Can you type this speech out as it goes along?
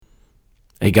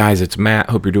Hey guys, it's Matt.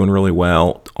 Hope you're doing really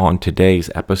well. On today's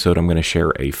episode, I'm going to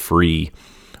share a free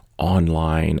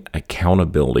online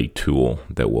accountability tool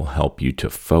that will help you to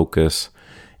focus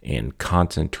and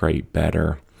concentrate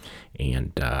better.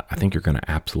 And I think you're going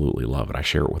to absolutely love it. I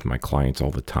share it with my clients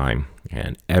all the time,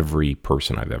 and every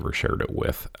person I've ever shared it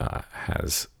with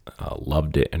has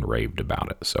loved it and raved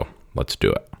about it. So let's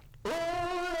do it.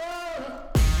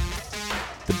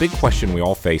 The big question we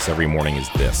all face every morning is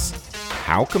this: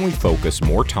 how can we focus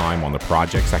more time on the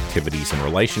projects, activities, and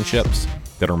relationships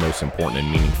that are most important and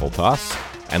meaningful to us,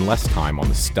 and less time on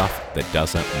the stuff that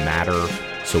doesn't matter,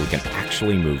 so we can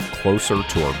actually move closer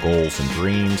to our goals and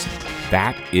dreams?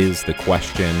 That is the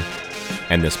question,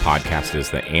 and this podcast is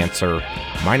the answer.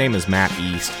 My name is Matt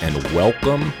East, and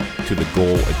welcome to the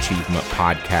Goal Achievement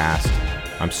Podcast.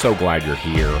 I'm so glad you're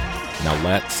here. Now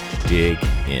let's dig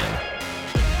in.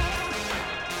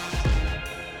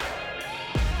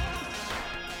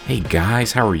 Hey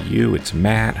guys, how are you? It's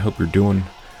Matt. Hope you're doing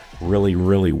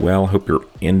really well. Hope you're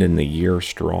ending the year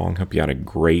strong. Hope you had a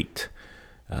great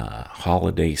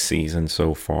holiday season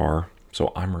so far.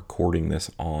 So I'm recording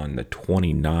this on the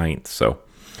 29th. So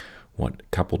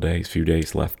few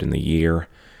days left in the year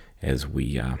as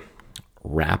we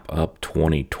wrap up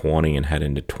 2020 and head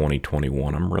into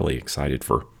 2021. I'm really excited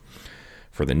for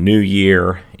the new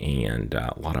year, and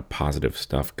a lot of positive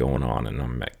stuff going on, and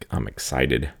I'm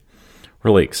excited.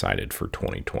 Really excited for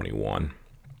 2021.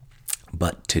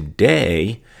 But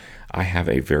today, I have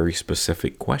a very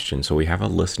specific question. So we have a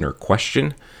listener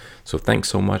question. So thanks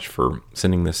so much for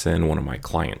sending this in. One of my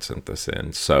clients sent this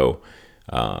in. So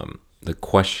the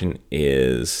question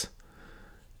is,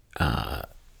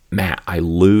 Matt, I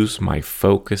lose my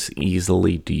focus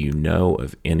easily. Do you know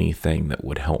of anything that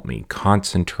would help me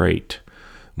concentrate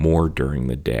more during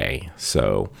the day?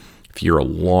 So if you're a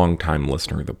long-time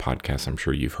listener of the podcast, I'm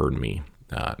sure you've heard me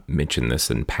mention this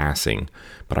in passing,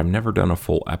 but I've never done a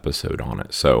full episode on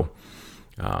it. So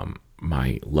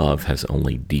my love has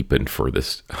only deepened for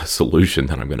this solution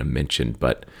that I'm going to mention.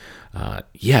 But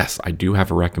yes, I do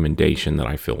have a recommendation that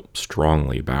I feel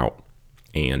strongly about,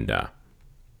 and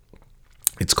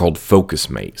it's called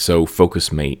FocusMate. So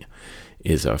FocusMate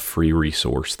is a free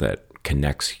resource that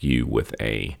connects you with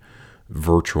a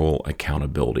virtual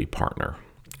accountability partner,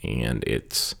 and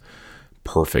it's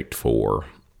perfect for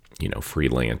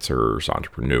freelancers,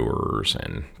 entrepreneurs,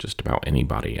 and just about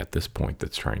anybody at this point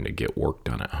that's trying to get work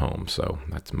done at home. So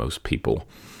that's most people.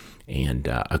 And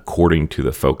according to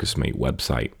the FocusMate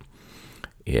website,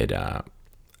 it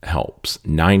helps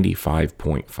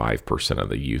 95.5% of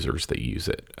the users that use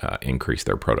it increase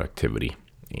their productivity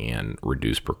and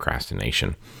reduce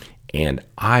procrastination. And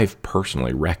I've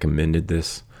personally recommended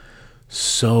this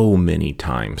so many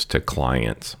times to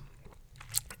clients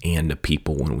and to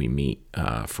people when we meet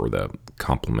for the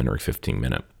complimentary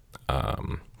 15-minute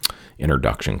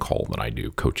introduction call that I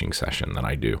do, coaching session that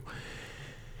I do.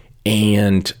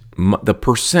 And the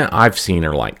percent I've seen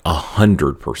are like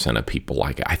 100% of people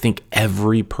like it. I think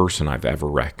every person I've ever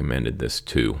recommended this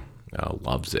to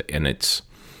loves it. And it's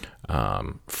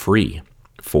free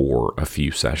for a few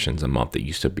sessions a month. It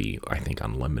used to be, I think,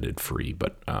 unlimited free,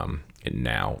 but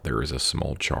now there is a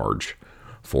small charge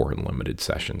for unlimited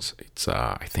sessions. It's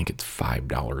I think it's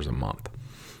 $5 a month,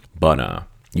 but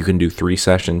you can do 3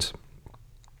 sessions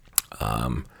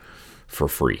for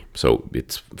free. So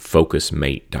it's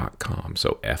focusmate.com.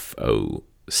 So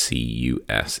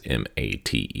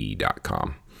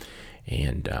FOCUSMATE.com,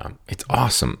 and it's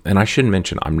awesome. And I should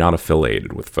mention, I'm not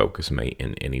affiliated with FocusMate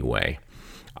in any way.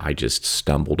 I just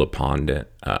stumbled upon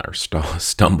it,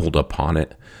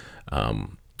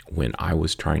 when I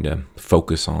was trying to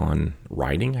focus on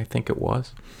writing, I think it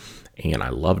was, and I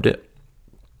loved it.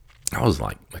 That was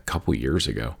like a couple years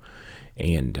ago,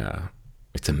 and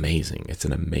it's amazing. It's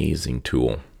an amazing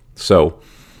tool. So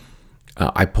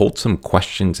I pulled some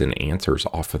questions and answers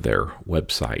off of their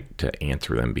website to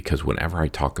answer them, because whenever I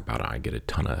talk about it, I get a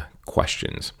ton of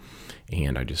questions,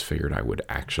 and I just figured I would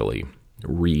actually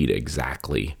read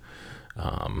exactly,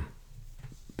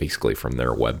 basically from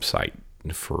their website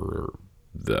for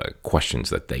the questions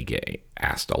that they get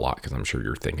asked a lot, because I'm sure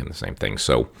you're thinking the same thing.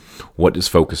 So what does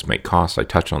FocusMate cost? I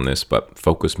touched on this, but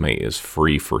FocusMate is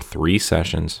free for 3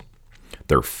 sessions.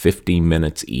 They're 50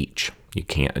 minutes each. You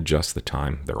can't adjust the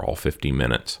time. They're all 50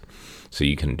 minutes. So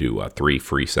you can do 3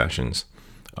 free sessions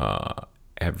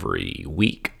every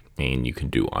week, and you can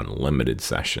do unlimited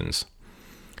sessions.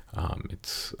 I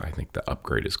think the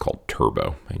upgrade is called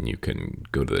Turbo, and you can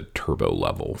go to the Turbo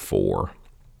level for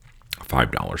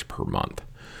 $5 per month.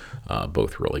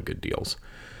 Both really good deals.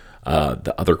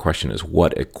 The other question is,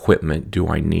 what equipment do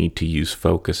I need to use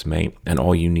FocusMate? And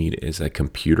all you need is a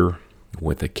computer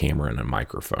with a camera and a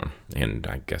microphone, and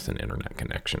I guess an internet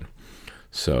connection.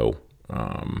 So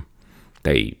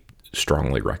they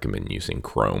strongly recommend using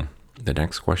Chrome. The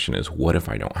next question is, what if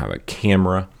I don't have a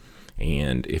camera?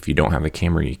 And if you don't have a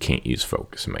camera, you can't use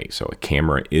FocusMate. So a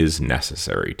camera is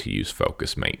necessary to use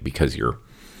FocusMate, because you're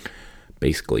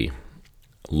basically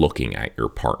looking at your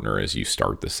partner as you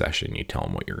start the session. You tell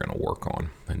them what you're going to work on,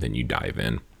 and then you dive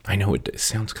in. I know it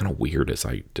sounds kind of weird as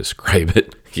I describe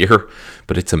it here,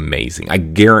 but it's amazing. I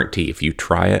guarantee if you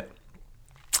try it,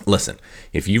 listen,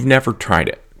 if you've never tried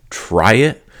it, try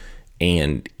it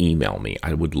and email me.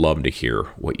 I would love to hear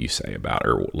what you say about it,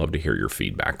 or would love to hear your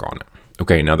feedback on it.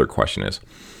 Okay, another question is,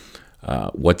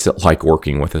 what's it like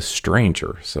working with a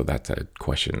stranger? So that's a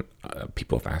question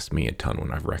people have asked me a ton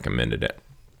when I've recommended it.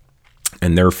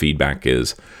 And their feedback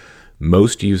is,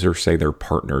 most users say their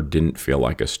partner didn't feel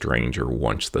like a stranger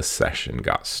once the session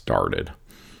got started.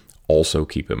 Also,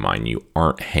 keep in mind, you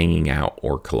aren't hanging out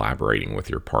or collaborating with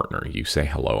your partner. You say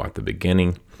hello at the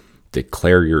beginning,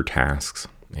 declare your tasks,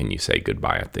 and you say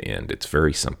goodbye at the end. It's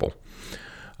very simple.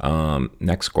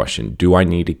 Next question, do I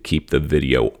need to keep the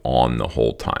video on the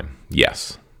whole time?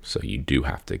 Yes. So you do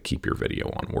have to keep your video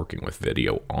on. Working with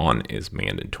video on is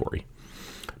mandatory.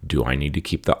 Do I need to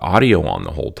keep the audio on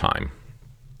the whole time?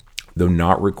 Though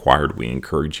not required, we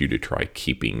encourage you to try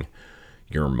keeping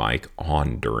your mic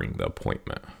on during the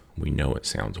appointment. We know it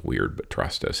sounds weird, but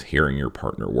trust us, hearing your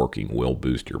partner working will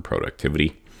boost your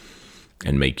productivity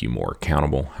and make you more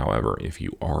accountable. However, if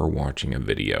you are watching a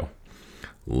video,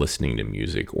 listening to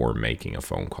music, or making a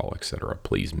phone call, etc.,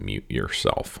 please mute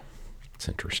yourself. It's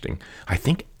interesting. I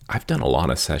think I've done a lot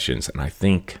of sessions, and I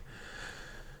think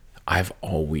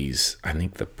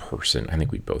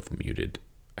we both muted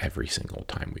every single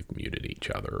time we've muted each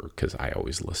other, because I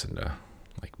always listen to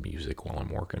like music while I'm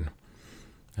working.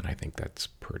 And I think that's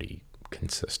pretty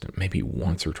consistent. Maybe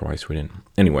once or twice we didn't.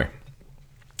 Anyway,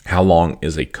 how long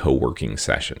is a co-working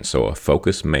session? So a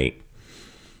FocusMate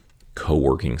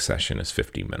co-working session is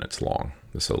 50 minutes long.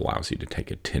 This allows you to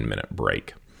take a 10-minute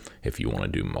break if you want to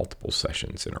do multiple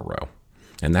sessions in a row.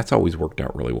 And that's always worked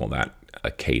out really well. That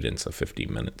a cadence of 50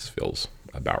 minutes feels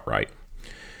about right.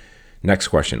 Next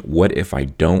question, what if I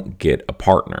don't get a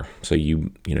partner? So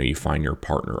you find your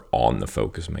partner on the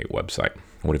FocusMate website.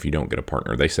 What if you don't get a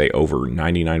partner? They say over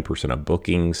 99% of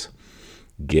bookings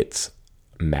gets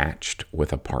matched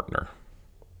with a partner.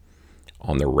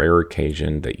 On the rare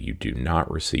occasion that you do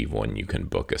not receive one, you can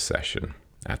book a session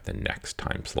at the next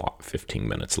time slot 15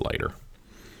 minutes later.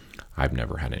 I've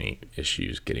never had any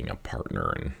issues getting a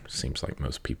partner, and it seems like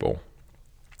most people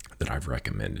that I've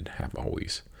recommended have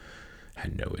always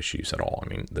had no issues at all. I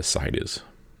mean, the site is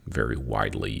very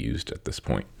widely used at this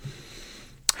point.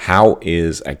 How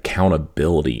is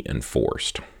accountability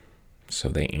enforced? So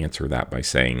they answer that by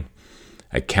saying,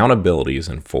 accountability is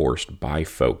enforced by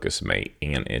FocusMate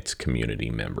and its community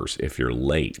members. If you're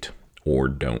late or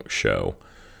don't show,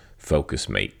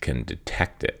 FocusMate can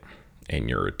detect it, and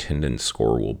your attendance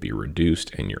score will be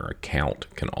reduced, and your account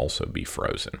can also be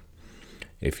frozen.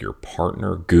 If your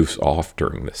partner goofs off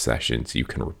during the sessions, you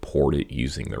can report it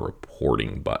using the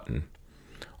reporting button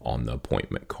on the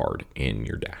appointment card in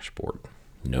your dashboard.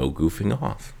 No goofing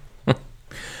off.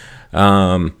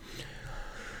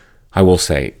 I will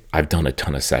say I've done a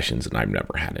ton of sessions and I've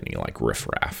never had any like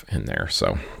riffraff in there.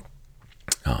 So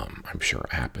I'm sure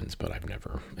it happens, but I've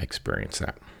never experienced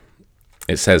that.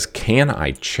 It says, can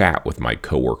I chat with my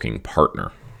co-working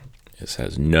partner? It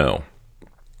says no.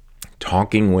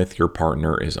 Talking with your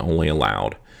partner is only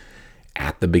allowed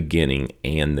at the beginning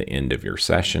and the end of your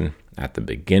session. At the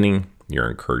beginning, you're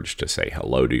encouraged to say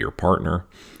hello to your partner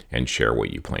and share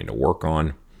what you plan to work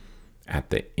on.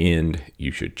 At the end,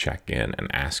 you should check in and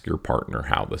ask your partner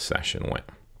how the session went.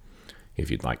 If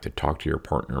you'd like to talk to your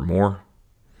partner more,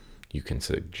 you can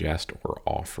suggest or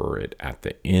offer it at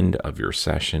the end of your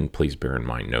session. Please bear in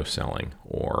mind, no selling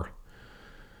or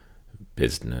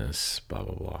business, blah,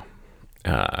 blah, blah.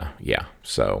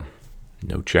 So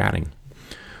no chatting.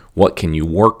 What can you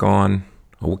work on?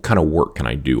 What kind of work can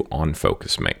I do on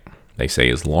FocusMate? They say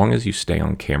as long as you stay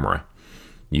on camera,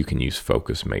 you can use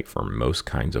FocusMate for most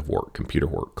kinds of work: computer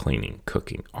work, cleaning,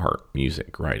 cooking, art,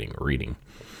 music, writing, reading,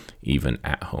 even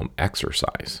at-home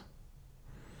exercise.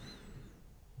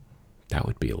 That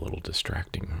would be a little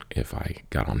distracting if I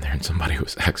got on there and somebody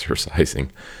was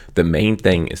exercising. The main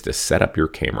thing is to set up your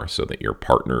camera so that your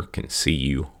partner can see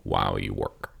you while you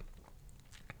work.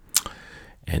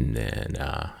 And then,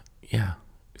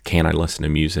 can I listen to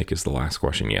music is the last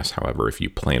question. Yes, however, if you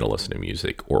plan to listen to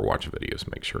music or watch videos,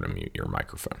 make sure to mute your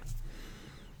microphone.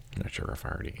 I'm not sure if I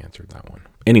already answered that one.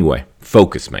 Anyway,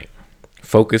 FocusMate.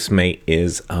 FocusMate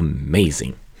is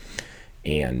amazing.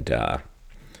 And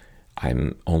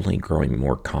I'm only growing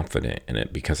more confident in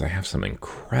it because I have some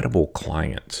incredible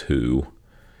clients who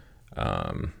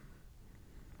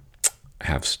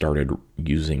have started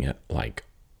using it like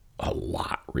a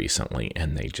lot recently,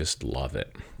 and they just love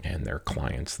it. And they're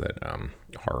clients that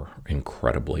are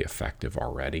incredibly effective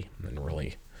already and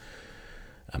really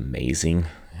amazing.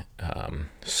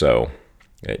 So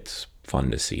it's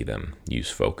fun to see them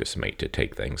use FocusMate to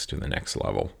take things to the next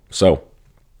level. So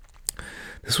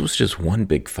this was just one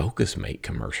big FocusMate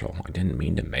commercial. I didn't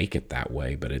mean to make it that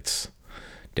way, but it's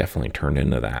definitely turned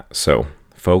into that. So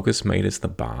FocusMate is the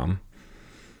bomb.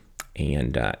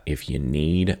 And if you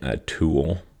need a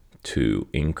tool to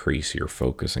increase your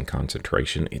focus and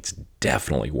concentration, it's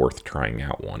definitely worth trying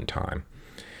out one time.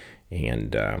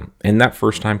 And that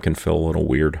first time can feel a little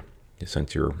weird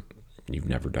since you've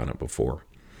never done it before.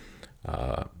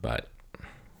 But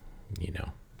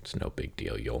it's no big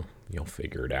deal. You'll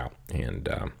figure it out, and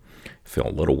feel a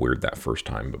little weird that first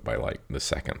time, but by like the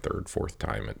second, third, fourth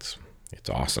time, it's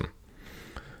awesome.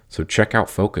 So check out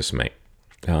FocusMate.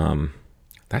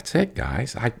 That's it,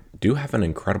 guys. I do have an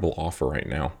incredible offer right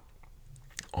now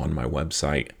on my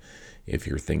website. If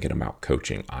you're thinking about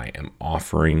coaching, I am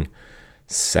offering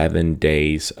 7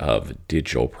 days of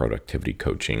digital productivity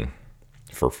coaching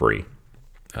for free,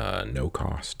 no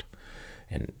cost.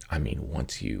 And I mean,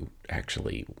 once it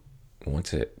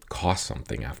costs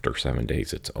something after 7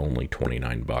 days, it's only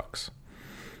 $29,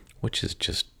 which is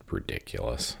just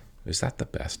ridiculous. Is that the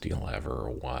best deal ever or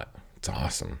what? It's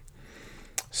awesome.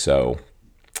 So,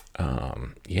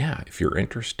 if you're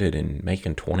interested in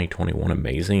making 2021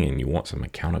 amazing and you want some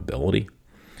accountability,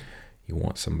 you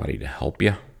want somebody to help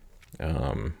you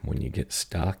when you get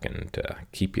stuck and to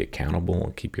keep you accountable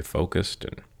and keep you focused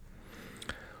and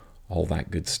all that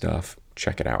good stuff,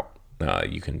 check it out.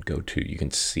 You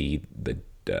can see the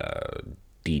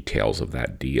details of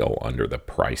that deal under the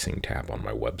pricing tab on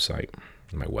my website.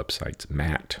 My website's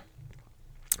Matt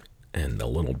and the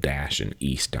little dash in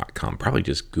east.com. Probably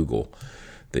just Google.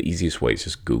 The easiest way is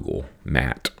just Google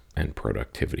Matt and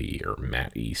productivity, or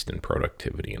Matt East and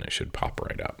productivity, and it should pop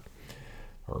right up.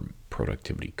 Or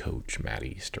productivity coach Matt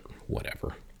East or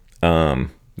whatever.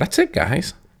 That's it,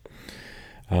 guys.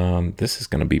 This is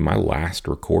going to be my last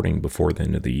recording before the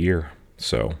end of the year.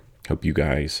 So hope you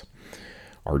guys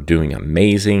are doing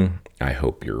amazing. I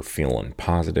hope you're feeling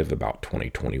positive about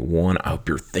 2021. I hope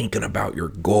you're thinking about your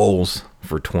goals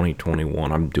for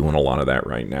 2021. I'm doing a lot of that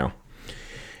right now.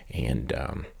 And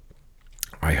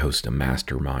I host a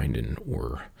mastermind, and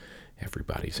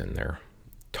everybody's in there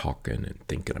talking and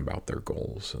thinking about their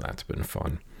goals. So that's been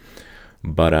fun.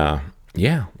 But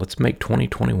let's make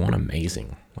 2021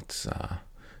 amazing. Let's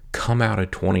come out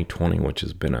of 2020, which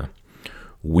has been a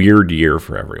weird year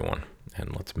for everyone,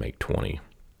 and let's make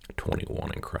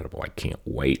 2021 incredible. I can't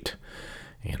wait,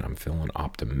 and I'm feeling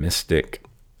optimistic,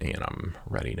 and I'm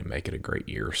ready to make it a great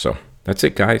year. So that's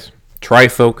it, guys. Try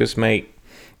FocusMate.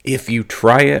 If you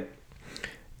try it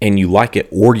and you like it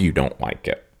or you don't like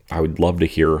it, I would love to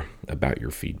hear about your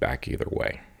feedback either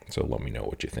way. So let me know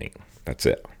what you think. That's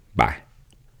it. Bye.